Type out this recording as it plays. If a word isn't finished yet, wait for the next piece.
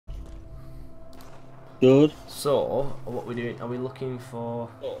Good. So, what we're doing? Are we looking for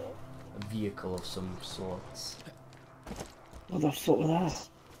a vehicle of some sorts? What the fuck was that?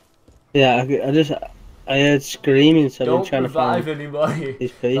 Yeah, I heard screaming, so I've been Don't trying to revive find anybody.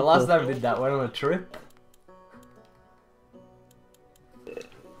 these The last people. time I did that, went on a trip.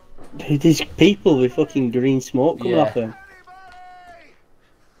 Dude, these people with fucking green smoke coming Yeah. off them.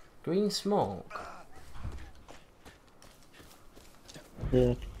 Green smoke.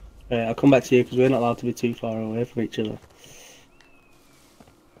 Yeah. Right, I'll come back to you because we're not allowed to be too far away from each other.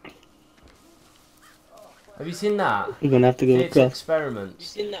 Have you seen that? We're gonna have to go Faith's across.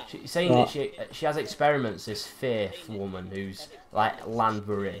 experiments. She's saying that she has experiments. This Faith woman who's like land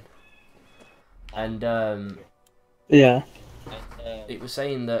we're in, and Yeah. it was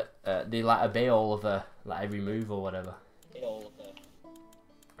saying that they like obey all of her like every move or whatever.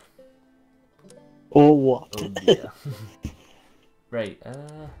 Or what? Oh dear. Right.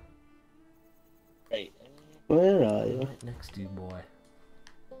 Where are you? Right next to you, boy.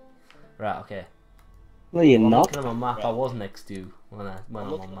 Right. Okay. No, you're Well, I'm not. looking at my map. I was next to you when I'm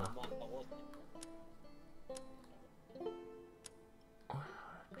on map.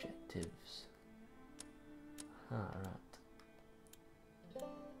 Objectives. Alright.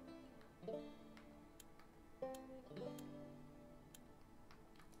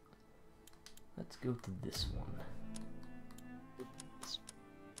 Let's go to this one.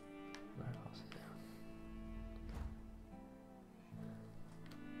 Where else is there?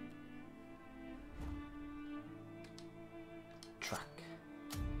 Track.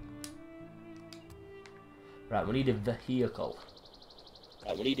 Right, we need a vehicle.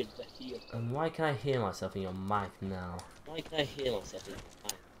 And why can I hear myself in your mic now? I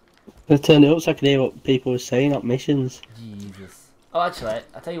turned it up so I could hear what people were saying at missions. Jesus. Oh, actually,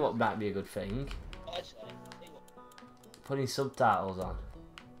 I'll tell you what might be a good thing. Putting subtitles on.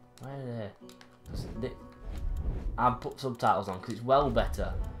 Where are they? I'll put subtitles on because it's well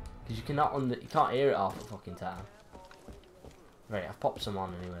better. Because you can't hear it half the fucking time. Right, I've popped some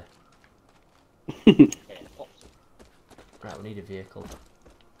on anyway. Right, we need a vehicle.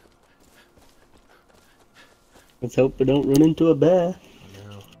 Let's hope we don't run into a bear.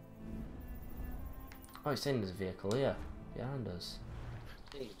 No. Oh, it's saying there's a vehicle here. Behind us.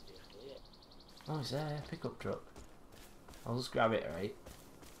 Oh, it's there. Pickup truck. I'll just grab it, right?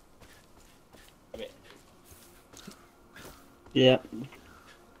 Yeah.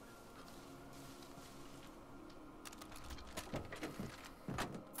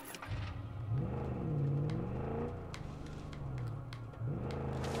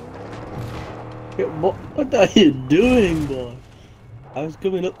 What are you doing, boy? I was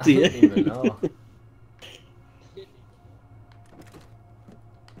coming up to I you. don't even know.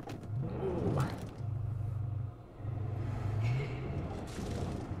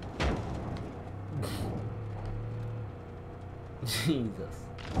 Jesus.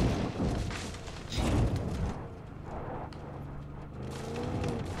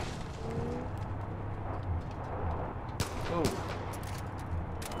 Oh.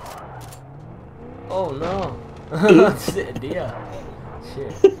 Oh no. That's a deer.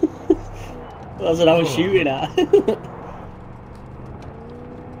 Shit. That's what I was shooting at.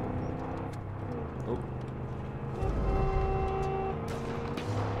 Oh.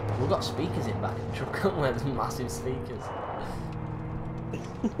 We've got speakers in back of the truck, haven't we? There's massive speakers.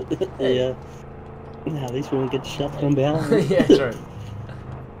 Yeah. Nah, at least we won't get shot from behind. Yeah, true.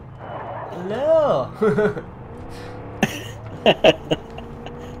 Hello!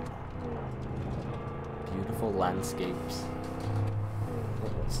 Beautiful landscapes.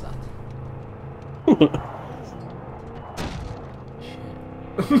 What's that?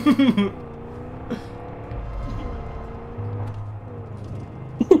 Shit.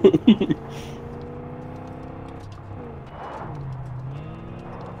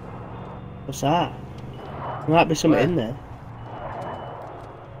 What's that? There might be something in there.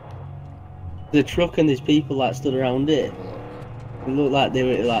 The truck and these people that stood around it. It looked like they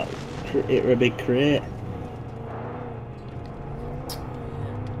were like it were a big crate.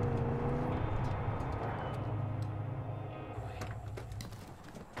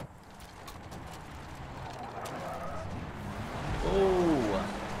 Oh,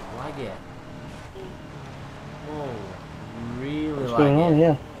 like it. Oh, really What's like going on it.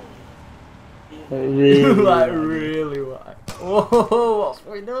 here? Really Like really like. Whoa, what's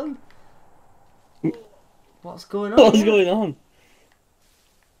going on? What's going on? What's here? going on?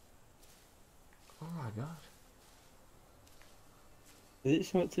 Oh my god. Is it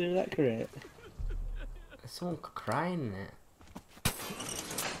something to do with that crate? There's someone crying in it.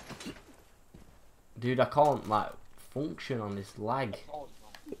 Dude, I can't like function on this lag.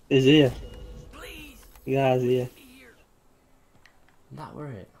 Is here? Guys, yeah. That were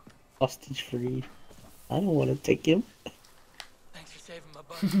it. Hostage free. I don't want to take him. Thanks for saving my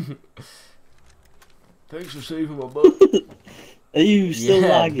butt. Thanks for saving my butt. Are you still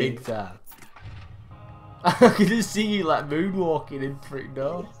lagging? Big time. I can just see you like moonwalking in front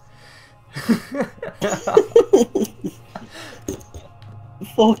door.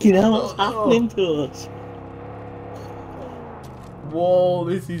 Fucking hell, what's happening to us? Whoa,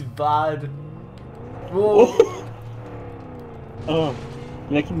 this is bad. Whoa. Oh,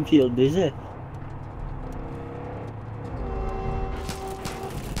 making me feel dizzy.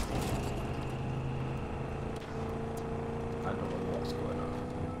 I don't know what's going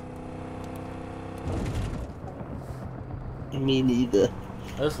on. Me neither.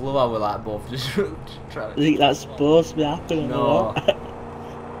 I just love how we're like both just trying I to... think that's supposed to be happening. No.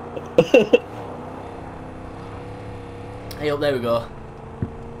 Hey, up there we go.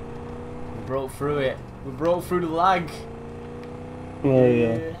 We broke through it. We broke through the lag. There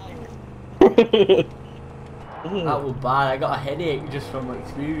you go. That was bad. I got a headache just from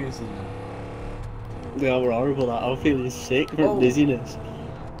experiencing that. They were horrible. That I'm feeling sick from Oh. dizziness.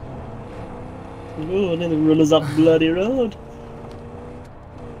 Oh, and then they run us up the bloody road.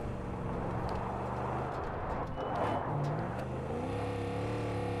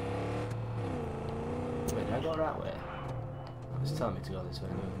 Wait, did I go the right way? It's telling me to go this way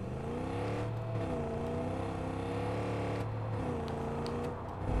anyway.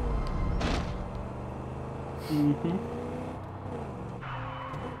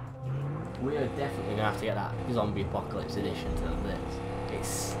 We are definitely gonna have to get that zombie apocalypse edition to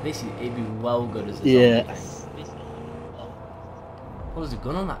this. It'd be well good as a zombie. Yeah. Oh, there's a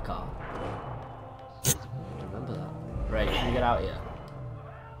gun on that car. I remember that. Right, should we get out here?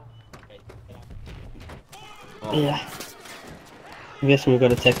 Oh. Yeah. I'm guessing we've got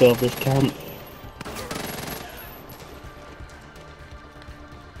to take over this camp.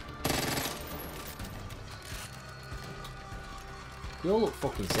 They all look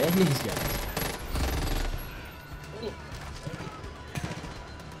fucking same, these guys.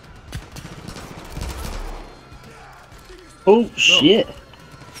 Oh shit!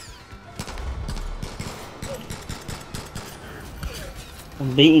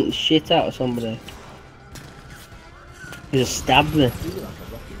 I'm beating the shit out of somebody. He just stabbed me. These are like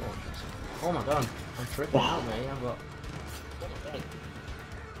a rocket launcher. Oh my god, I'm tripping out, mate. I've got...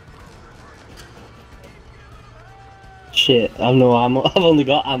 Shit, I've no ammo. I've only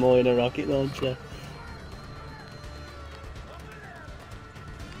got ammo in a rocket launcher.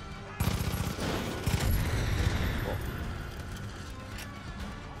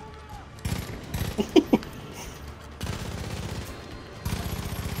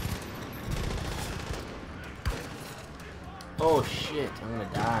 Oh shit, I'm gonna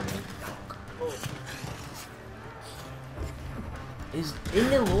die, man. Fuck. Is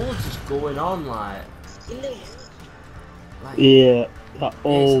there loads just going on, like Yeah, like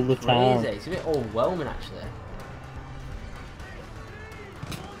all it's the crazy. time. It's a bit overwhelming, actually.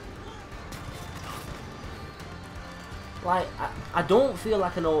 Like, I don't feel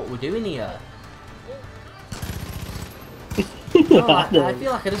like I know what we're doing here. No, like, I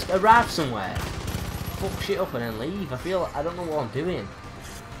feel like I just arrived somewhere, fuck shit up and then leave. I don't know what I'm doing.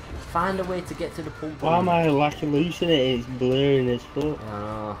 Find a way to get to the pump. Why am I like hallucinating? It's blurring as fuck. I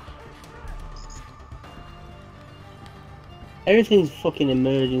know. Everything's fucking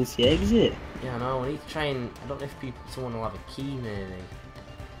emergency exit. Yeah, I know. We need to try and... I don't know if someone will have a key, maybe.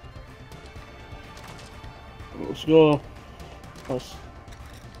 Let's go. Let's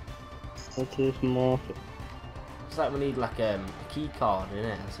go to this market. It's like we need like a key card in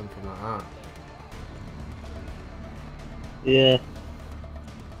it or something like that. Yeah.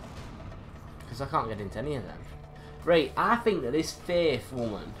 Because I can't get into any of them. Right, I think that this Faith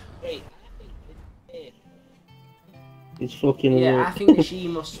woman... It's fucking. Yeah, I think that she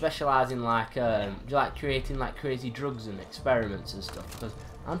must specialise in like creating like crazy drugs and experiments and stuff. Because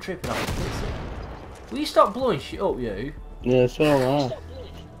I'm tripping off the piss here. Will you stop blowing shit up, you? Yeah, so am I.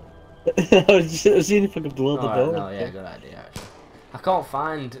 I was seeing if I could blow the Alright, door. no, yeah, good idea actually. I can't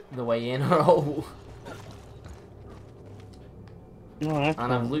find the way in or out. No, I And I've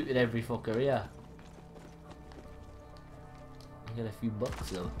can't. looted every fucker here. I got a few bucks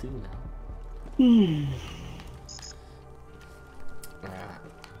though too now. Alright.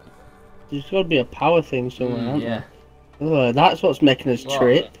 There's got to be a power thing somewhere, hasn't Yeah. there? Oh, that's what's making us What?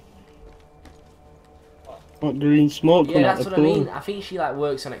 trip. What green smoke coming Yeah, out that's the what I pool? mean. I think she like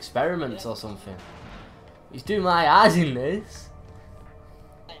works on experiments or something. He's doing my eyes in this.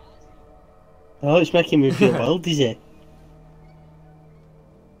 Oh, it's making me feel well dizzy.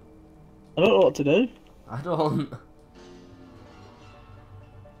 I don't know what to do. I don't.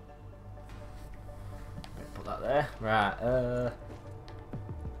 Put that there. Right.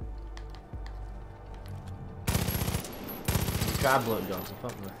 Try blow guns up,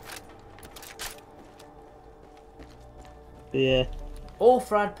 haven't we? Yeah.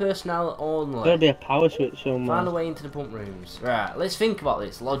 Authorized personnel only. There'll be a power switch Find a somewhere. way into the pump rooms. Right, let's think about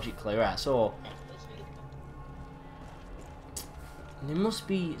this logically. Right, so there must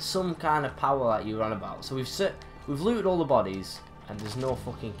be some kind of power like you ran about. So we've looted all the bodies, and there's no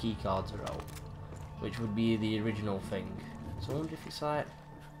fucking key cards are out, which would be the original thing. So I wonder if it's like.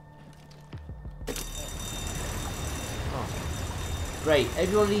 Oh. Great,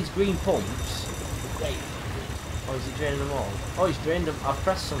 every one of these green pumps. Great. Oh, is he draining them all? Oh, he's drained them. I've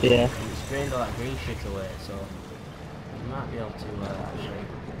pressed something Yeah. and it's drained all that green shit away, so you might be able to actually.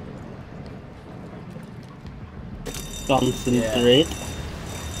 Concentrate.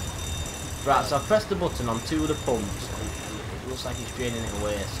 Right, so I've pressed the button on 2 of the pumps and it looks like it's draining it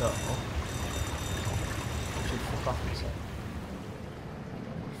away, so. It should fuck off in a sec.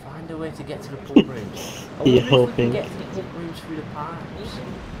 Find a way to get to the pump rooms. I wonder You're if we hoping. can get to the pump rooms through the pipes.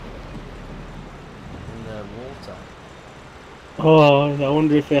 And the water. Oh, I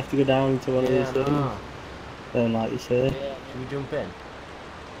wonder if we have to go down into one of Yeah, these things. no. Then, like you said, Should we jump in?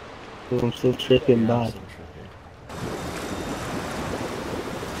 I'm still tripping Yeah, I'm bad. still tripping.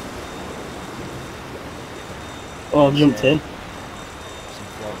 Oh, I've jumped Yeah. in. Some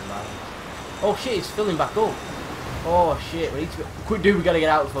floating bags. Oh shit, it's filling back up. Oh shit, we need to quick dude, we gotta get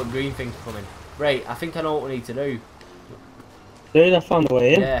out before green things coming. Right, I think I know what we need to do. Dude, I found a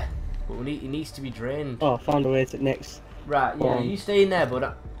way in. Yeah. But it needs to be drained. Oh, I found a way to next. Right, yeah, you stay in there,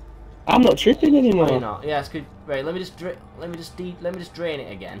 bud. I'm not tripping anymore. No, you're not. Yeah, it's good. Right, let me just drain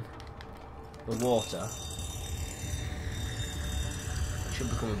it again. The water. It should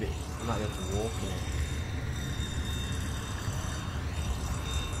become a bit. I might be able to walk in it.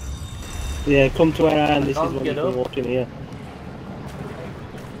 Yeah, come to where I am. This is can't when get you can up. walk in here.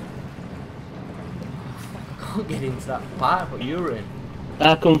 I can't get into that pipe, but you're in.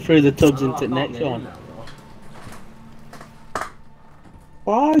 I'll come through the tubs Oh, into I the can't next get in one. now, though.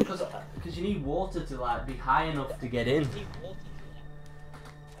 Why? Because you need water to like be high enough to get in.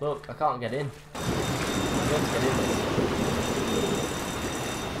 Look, I can't get in. I can't get in.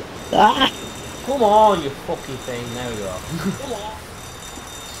 Ah! Come on, you fucking thing. There we go. Come on.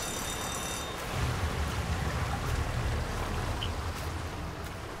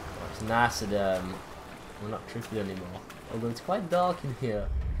 It's nice that we're not tripping anymore. Although it's quite dark in here.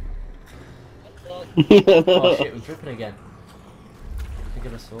 Oh shit, I'm tripping again. I think I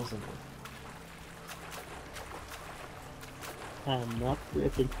just saw something. I'm not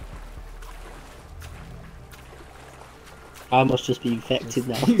tripping. I must just be infected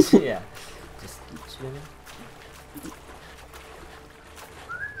now. Yeah. Just keep swimming.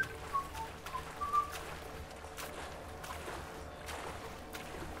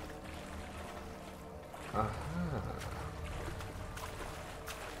 Aha.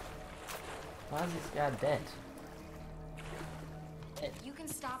 Why is this guy dead? You can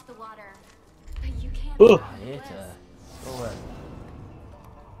stop the water, but you can't Oh. stop I the hate bliss. her. Go away.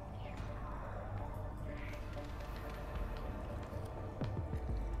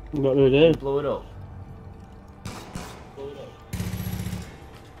 What do we do? Blow it up.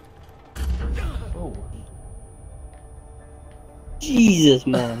 Oh. Jesus,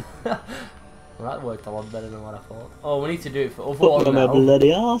 man. Well, that worked a lot better than what I thought. Oh, we need to do it for other Put one me on my now.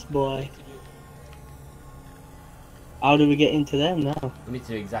 bloody arse, boy. How do we get into them now? We need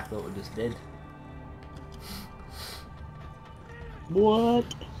to do exactly what we just did. What?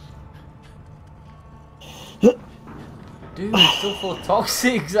 Dude, it's still full of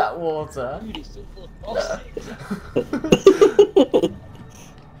toxics, that water.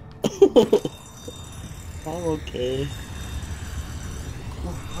 I'm okay.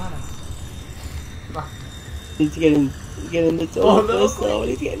 Need to get in the door Oh, no, first though.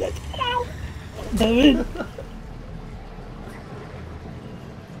 Need to get in the door. I'm in.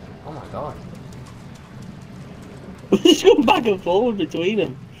 Oh my god. We just go back and forward between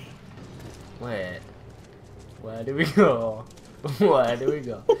them. Wait. Where do we go? Where do we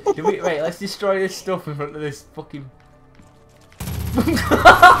go? Wait, let's destroy this stuff in front of this fucking...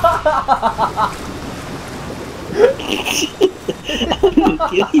 I'm gonna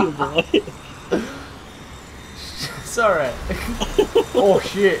kill you, boy. Sorry. Oh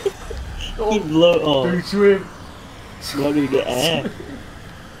shit. You blow. Oh, Dude, swim. you're not gonna get air.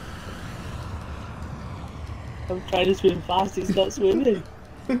 I'm trying to swim fast. It's not swimming.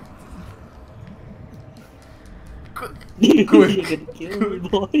 Dude, Quick. you're gonna kill me,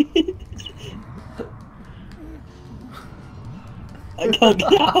 boy. I can't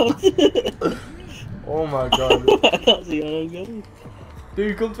get out. Oh my god. I can't see where I'm going.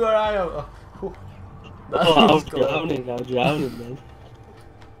 Dude, come to where I am. Oh, Oh, I'm drowning, man.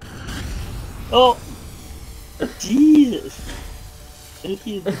 Oh! Jesus! Did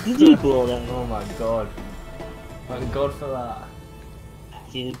you blow that? Oh my god. Thank god for that.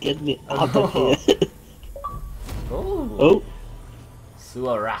 Dude, get me out of here. Oh. Oh!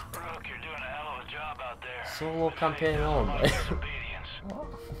 Sewer rat. Brooke, you're doing a hell of a job out there. Solo campaign on, mate. Disobedience. What?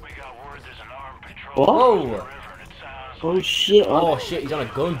 We got word there's an armed patrol What? on the Whoa! river and it sounds Oh shit, Oh shit, he's on a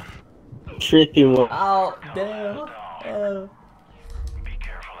gun. tripping one. Ow, damn. Ew. be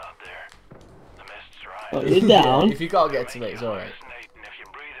careful out there. The mist's Oh, right. you're down. If you can't get to me, it's alright. Hallucinating if you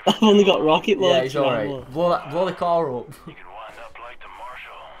breathe it. I've only got rocket launcher. Yeah, it's alright. Blow the car up. You can wind up like the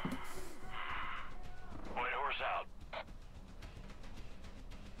marshal. White horse out.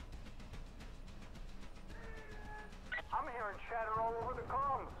 I'm hearing chatter all over the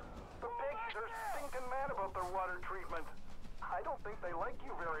comms. The piggies are stinking mad about their water treatment. I don't think they like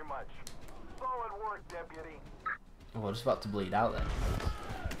you very much. Solid work, deputy. Oh, I'm just about to bleed out then.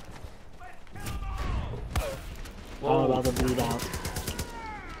 Oh, I'm about to bleed out.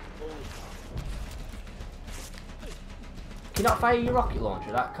 Can you not fire your rocket launcher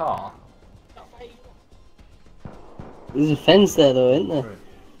at that car? There's a fence there though, isn't there? Right.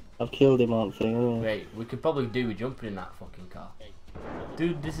 I've killed him, aren't I? Anyway. Wait, we could probably do with jumping in that fucking car.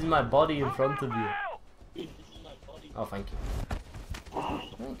 Dude, this is my body in front of you. Oh, thank you.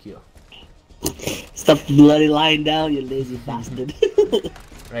 Thank you. Stop bloody lying down, you lazy bastard.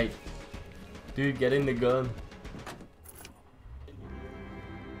 Right. Dude, get in the gun.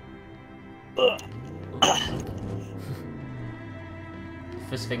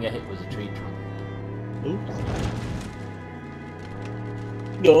 First thing I hit was a tree trunk. Oops.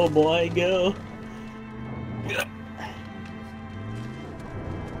 Go boy, go.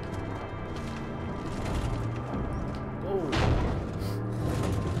 Oh.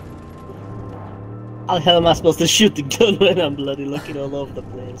 How the hell am I supposed to shoot the gun when I'm bloody looking all over the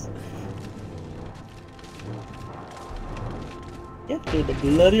place? Get to the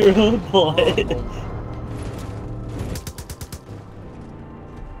bloody road, boy.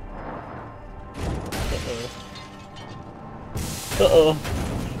 Uh-oh.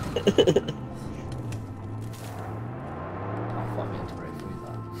 Oh, fuck, me to break through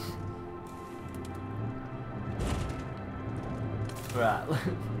that. Right,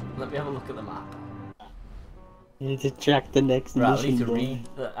 let me have a look at the map. You need to track the next Right, mission, boy.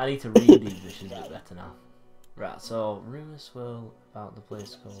 I need to read these missions a bit better now. Right, so rumours swirl about the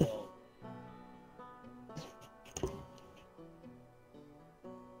place called.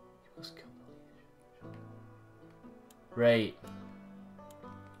 Right.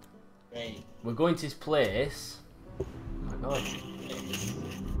 We're going to his place. Oh my god.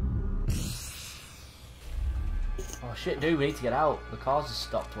 Oh shit, dude, we need to get out. The cars have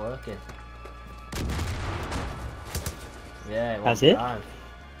stopped working. Yeah, it won't That's it? drive.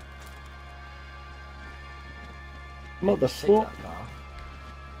 What the Sick, fuck? that car.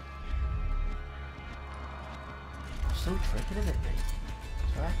 I'm so tricky, isn't it, mate?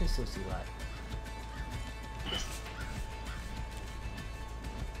 So I can still see light.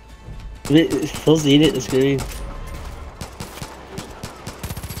 It's fuzzy, innit, the screen?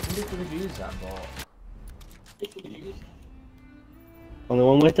 When did we use that bot? Only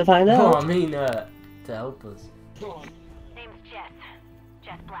one way to find No, out. I mean, to help us. Name's Jess.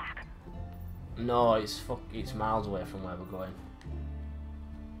 Jess Black. No, it's miles away from where we're going.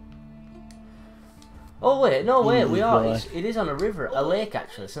 Oh wait, no wait, we are. Boy. It is on a river, a lake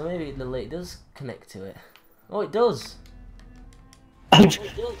actually. So maybe the lake does connect to it. Oh, it does.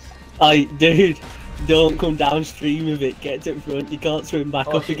 Oh, dude, don't come downstream of it. Get to the front. You can't swim back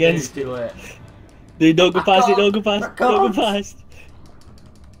Oh, up shit, against dude, it. do it. Dude, don't go I past it. can't. Don't go past. I Don't go can't. past.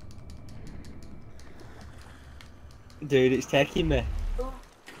 Dude, it's taking me.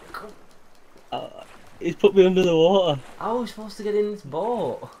 He's put me under the water. How are we supposed to get in this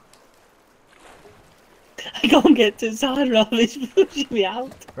boat? I can't get to the side, Rob. It's pushing me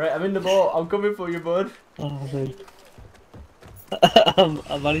out. Right, I'm in the boat. I'm coming for you, bud. Oh, man.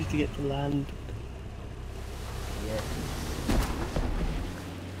 I managed to get to land. Yeah.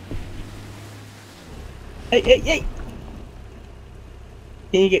 Hey, hey, hey!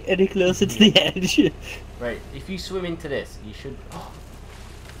 Can you get any closer to the edge? Right, if you swim into this, you should. Oh.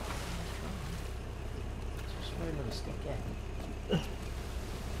 Just wear another stick, yeah.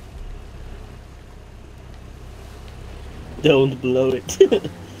 Don't blow it.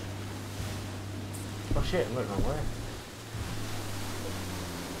 Oh shit, I went the wrong way.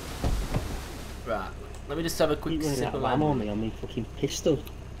 Right, Let me just have a quick Keep running sip out of of my... ammo on me on me fucking pistol.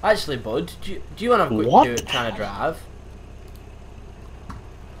 Actually, bud, do you want to have a quick What? do it trying to drive?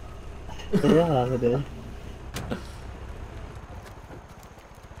 Yeah, I do.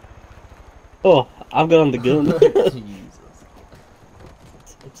 Oh, I've got on the gun. Jesus.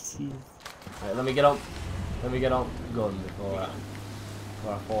 Right, let me get on. Let me get on gun before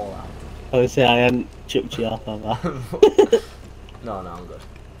I fall out. I would say I hadn't chucked you off on that. No, I'm good.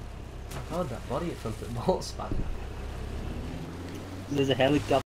 God, that body in front of the boat span. There's a helicopter.